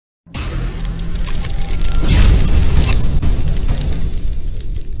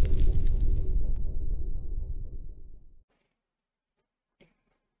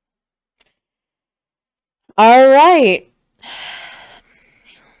All right.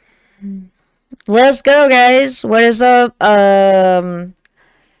 Let's go, guys. What is up,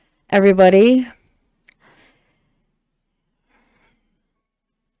 everybody?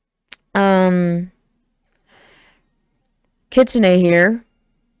 Um, Kitsune here.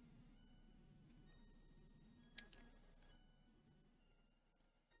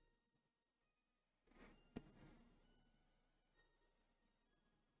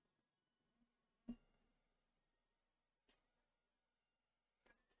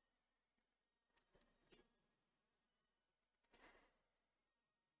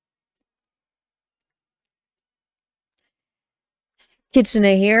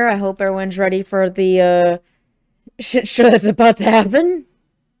 Kitsune here. I hope everyone's ready for the, shit show that's about to happen.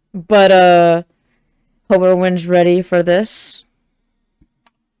 But, hope everyone's ready for this.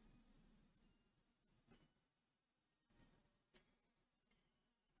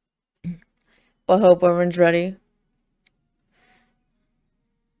 But hope everyone's ready.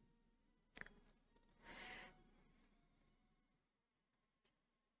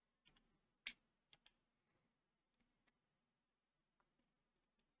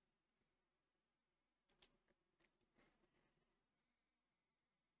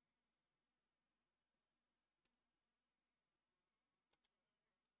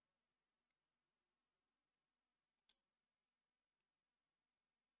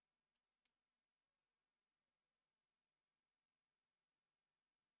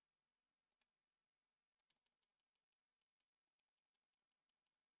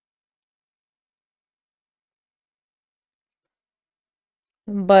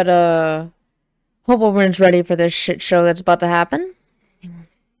 But, hope everyone's ready for this shit show that's about to happen.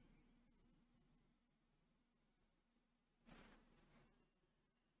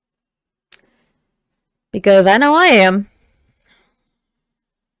 Because I know I am.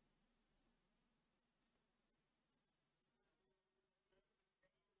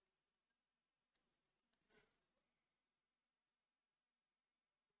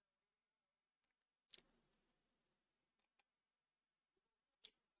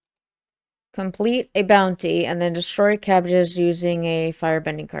 Complete a bounty and then destroy cabbages using a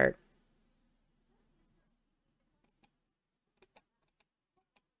firebending cart.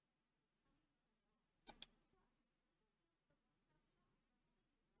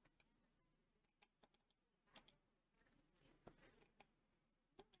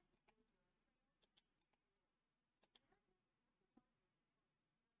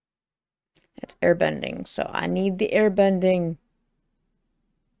 It's airbending, so I need the airbending.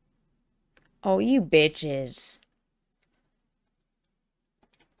 Oh, you bitches.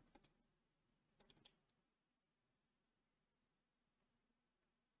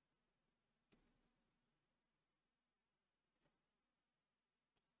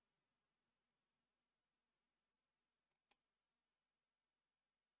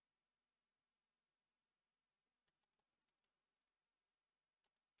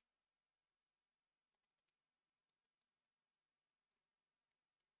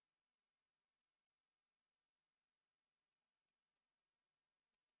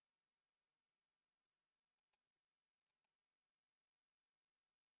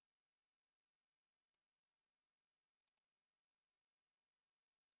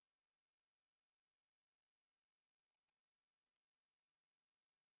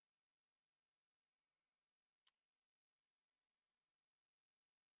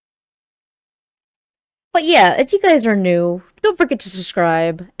 But yeah, if you guys are new, don't forget to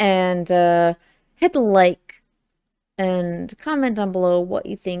subscribe and hit the like and comment down below what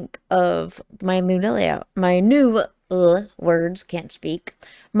you think of my new layout. My new words can't speak.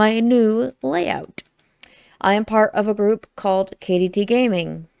 My new layout. I am part of a group called KDT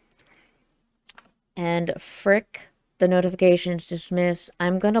Gaming. And frick the notifications dismiss.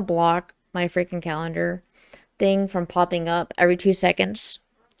 I'm gonna block my freaking calendar thing from popping up every 2 seconds.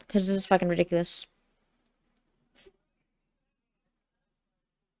 Because this is fucking ridiculous.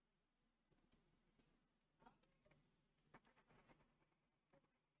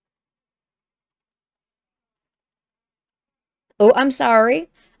 Oh, I'm sorry.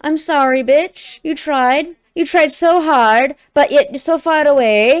 I'm sorry, bitch. You tried. You tried so hard, but yet you're so far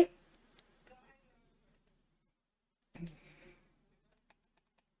away.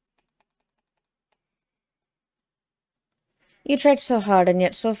 You tried so hard and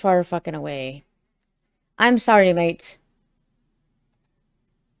yet so far fucking away. I'm sorry, mate.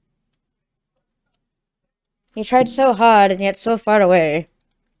 You tried so hard and yet so far away.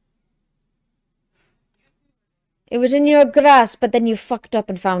 It was in your grasp, but then you fucked up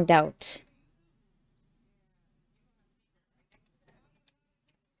and found out.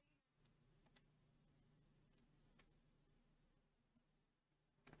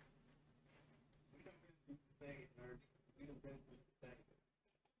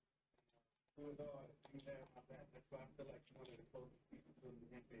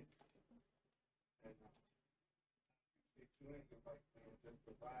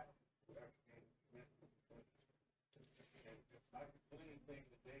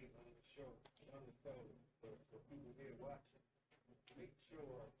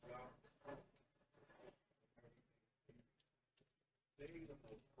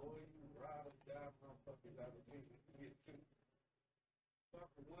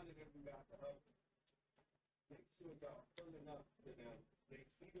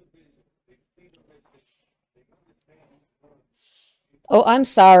 Oh, I'm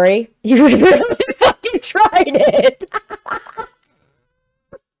sorry. You really fucking tried it.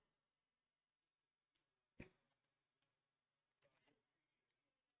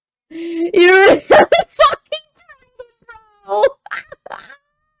 You really fucking tried it, bro.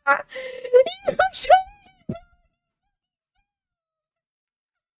 You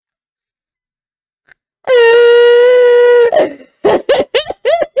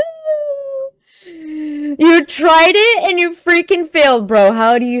You tried it and you freaking failed, bro.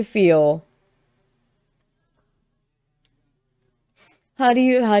 How do you feel? How do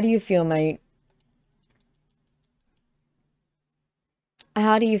you feel, mate?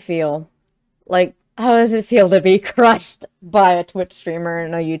 How do you feel? Like, how does it feel to be crushed by a Twitch streamer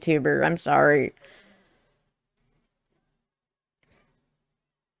and a YouTuber? I'm sorry.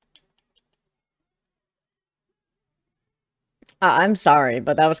 I'm sorry,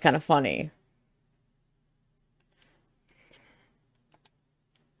 but that was kind of funny.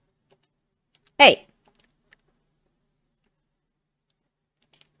 Hey,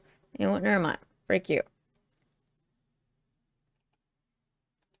 you know what? Never mind. Freak you.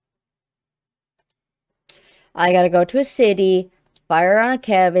 I gotta go to a city, fire on a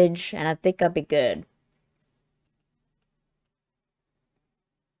cabbage, and I think I'll be good.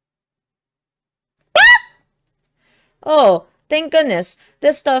 Oh, thank goodness.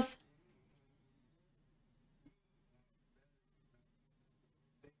 This stuff.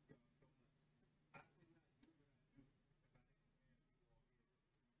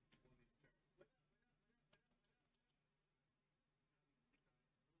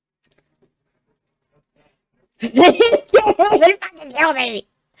 You fucking kill me.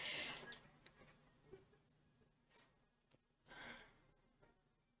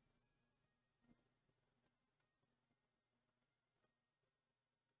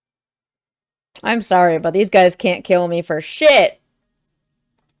 I'm sorry, but these guys can't kill me for shit.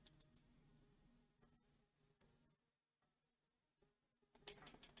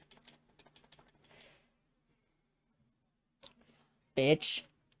 Bitch.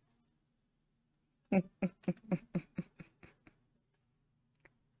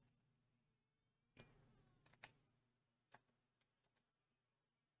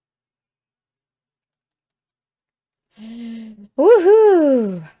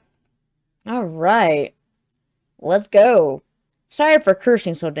 Woohoo! All right, let's go. Sorry for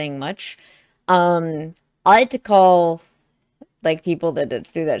cursing so dang much. I like to call like people that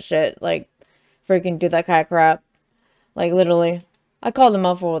do that shit, like freaking do that kind of crap. Like literally, I call them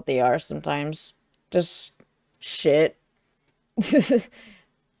out for what they are sometimes. Just shit. Just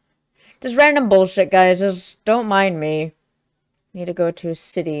random bullshit, guys. Just don't mind me. Need to go to a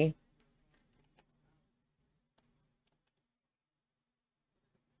city.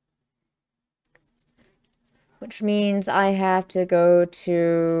 Which means I have to go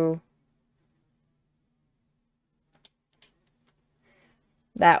to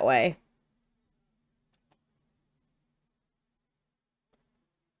that way.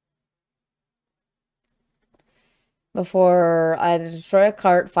 Before I destroy a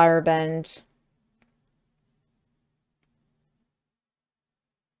cart, firebend.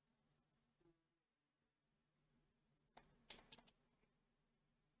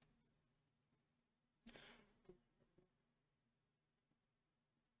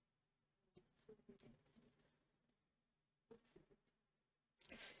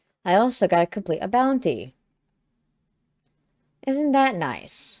 I also gotta complete a bounty. Isn't that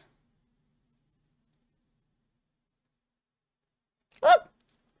nice? Oh,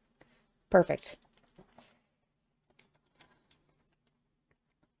 perfect.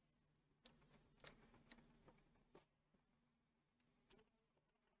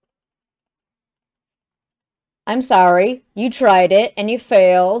 I'm sorry. You tried it and you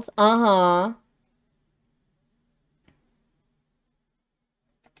failed. Uh-huh.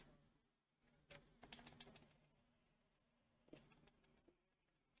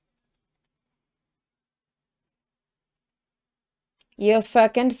 You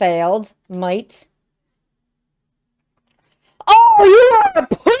fucking failed, mate. you are a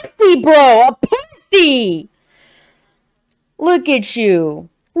pussy, bro! A pussy! Look at you.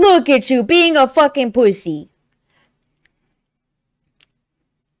 Look at you being a fucking pussy.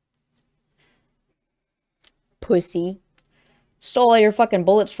 Pussy. Stole all your fucking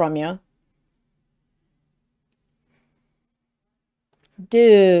bullets from you.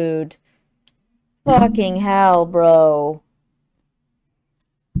 Dude. Fucking hell, bro.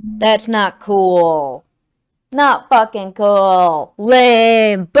 That's not cool. Not fucking cool.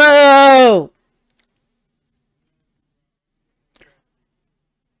 Lame. Boo!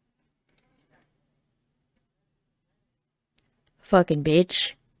 Fucking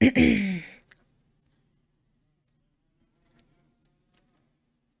bitch.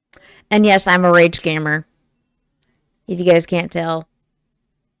 And yes, I'm a rage gamer. If you guys can't tell.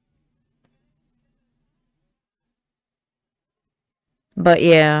 But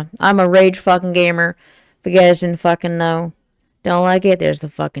yeah, I'm a rage fucking gamer. If you guys didn't fucking know. Don't like it? There's the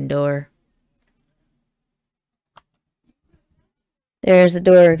fucking door. There's the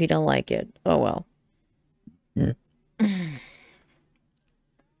door if you don't like it. Oh well. Yeah.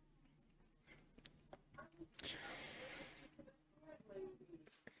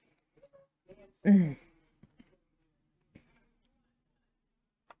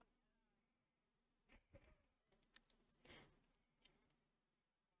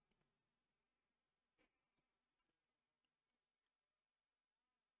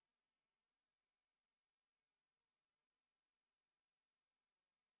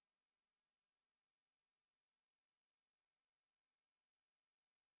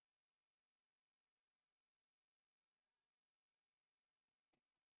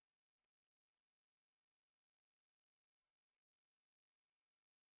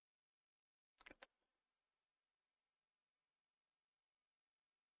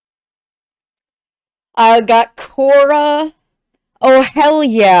 I got Cora. Oh, hell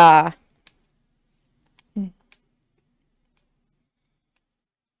yeah.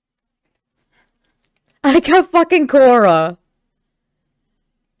 I got fucking Cora.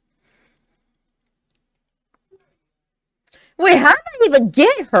 Wait, how did I even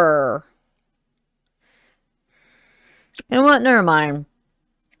get her? You know what? Never mind.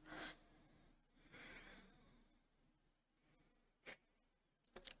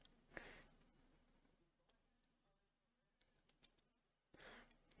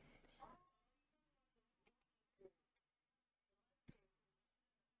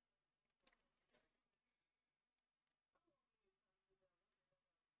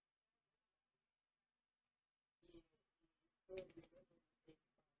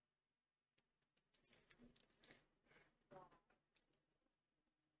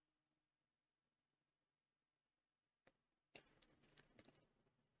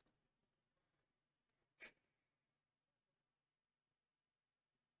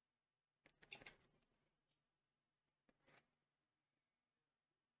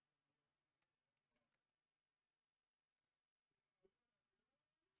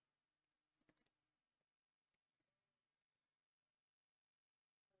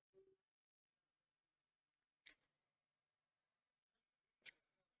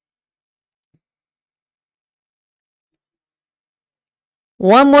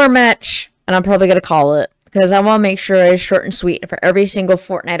 One more match, and I'm probably gonna call it. Because I want to make sure it's short and sweet for every single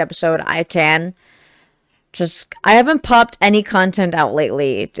Fortnite episode I can. Just, I haven't popped any content out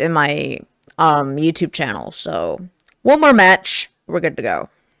lately in my YouTube channel, so one more match, we're good to go.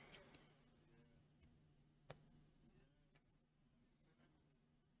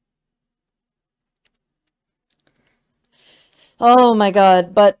 Oh my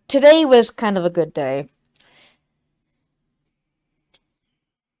god, but today was kind of a good day.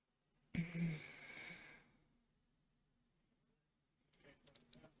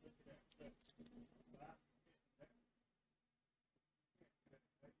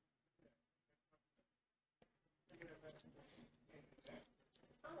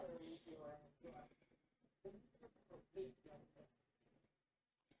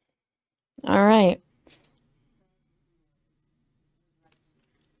 All right.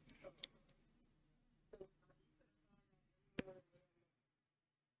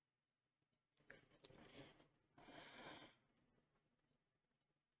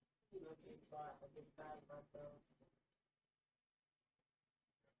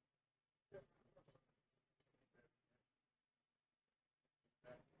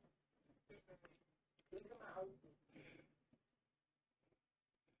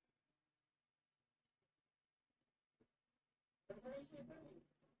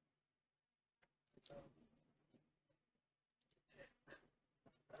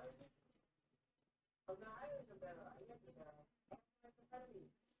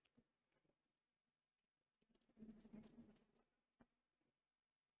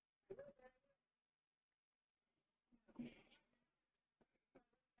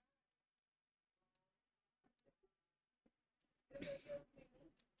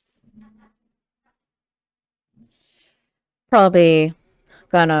 Probably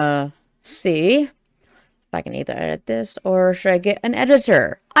gonna see if I can either edit this or should I get an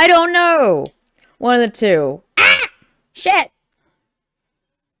editor? I don't know. One of the two. Ah! Shit!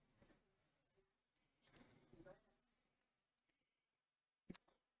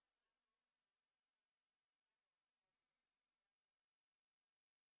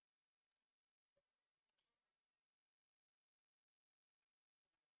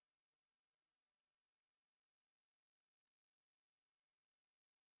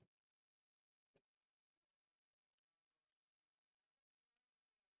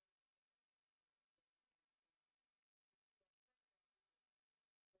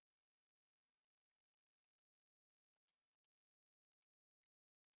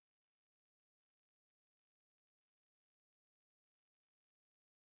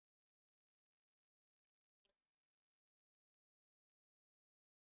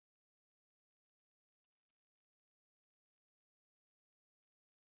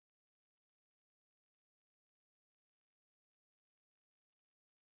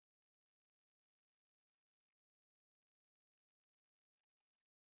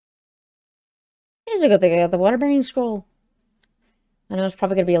 It's a good thing I got the water burning scroll. I know it's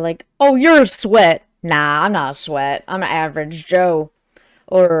probably gonna be like, oh, you're a sweat. Nah, I'm not a sweat. I'm an average Joe.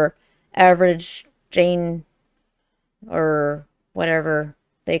 Or average Jane, or whatever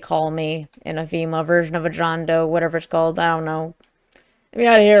they call me in a female version of a John Doe, whatever it's called. I don't know. Get me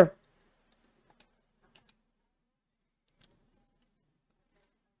out of here.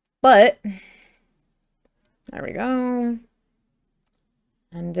 But, there we go.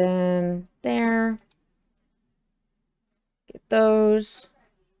 And then there. Get those.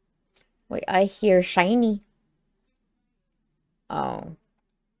 Wait, I hear shiny. Oh.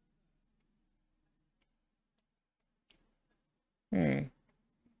 Hmm.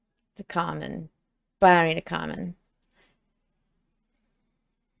 It's a common. But I don't need a common.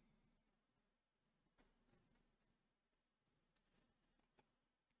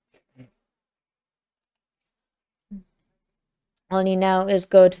 All I need now is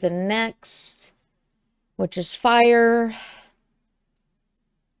go to the next, which is fire.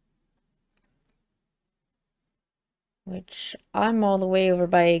 Which I'm all the way over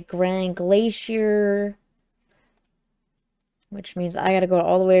by Grand Glacier. Which means I gotta go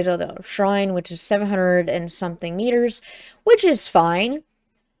all the way to the shrine, which is 700 and something meters, which is fine.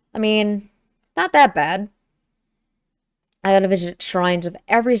 I mean, not that bad. I gotta visit shrines of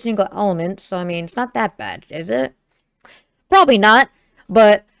every single element, so I mean, it's not that bad, is it? Probably not,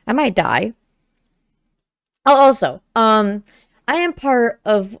 but I might die. Oh, also, I am part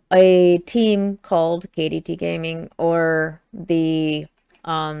of a team called KDT Gaming,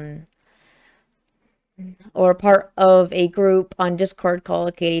 um, or part of a group on Discord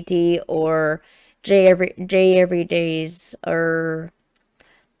called KDT, or J Everyday's or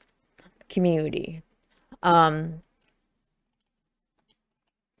community. Um,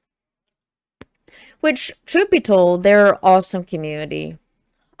 which, truth be told, they're awesome community.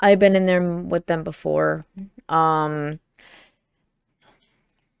 I've been in there with them before. Um,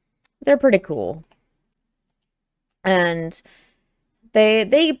 they're pretty cool. And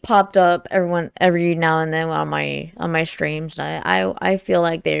they popped up every now and then on my streams. I feel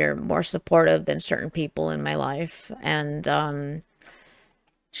like they're more supportive than certain people in my life and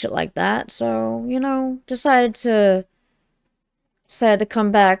shit like that. So, you know, decided to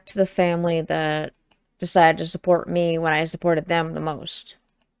come back to the family that decided to support me when I supported them the most.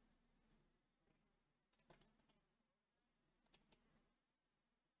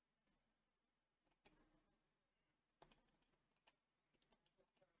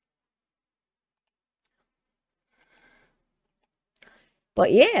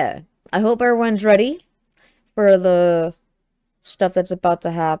 But yeah, I hope everyone's ready for the stuff that's about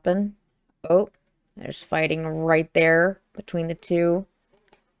to happen. Oh, there's fighting right there between the two.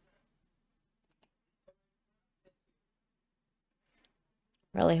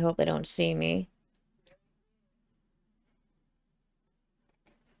 Really hope they don't see me.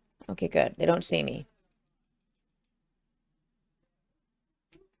 Okay, good. They don't see me.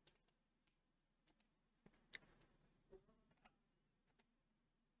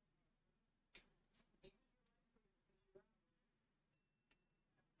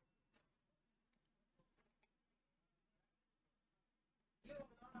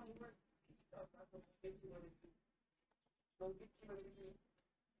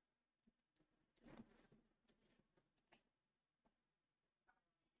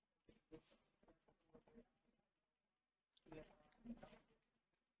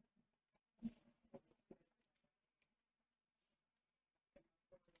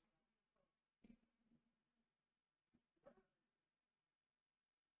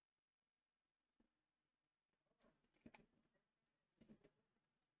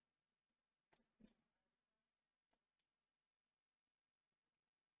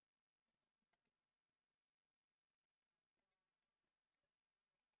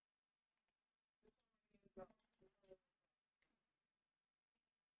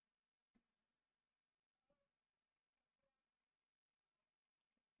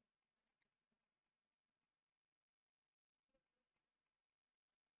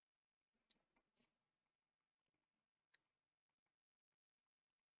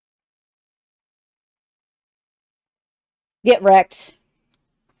 Get wrecked.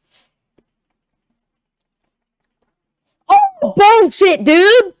 Oh, bullshit,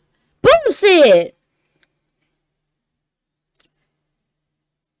 dude! Bullshit!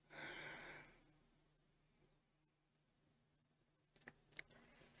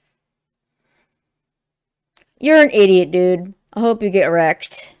 You're an idiot, dude. I hope you get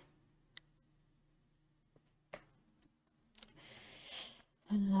wrecked.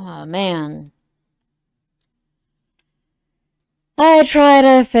 Oh, man. I tried,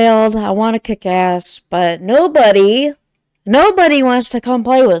 I failed. I want to kick ass, but nobody wants to come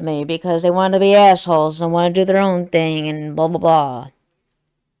play with me because they want to be assholes and want to do their own thing and blah, blah, blah.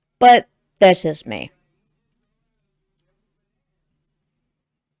 But that's just me.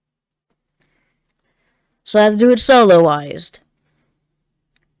 So I have to do it solo-wise.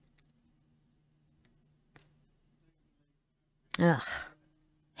 Ugh.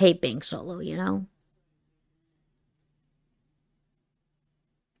 Hate being solo, you know?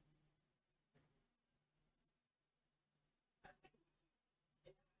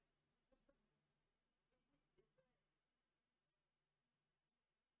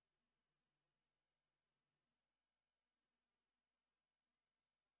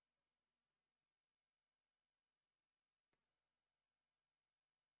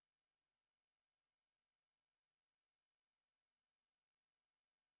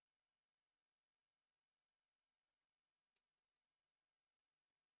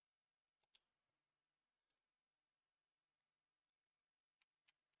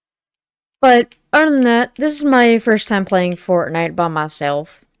 But other than that, this is my first time playing Fortnite by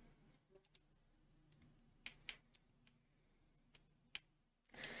myself.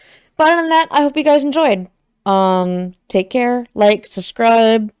 But other than that, I hope you guys enjoyed. Take care, like,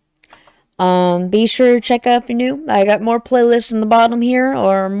 subscribe. Be sure to check out if you're new. I got more playlists in the bottom here,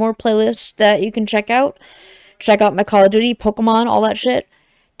 or more playlists that you can check out. Check out my Call of Duty, Pokemon, all that shit.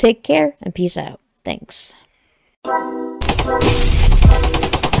 Take care, and peace out. Thanks.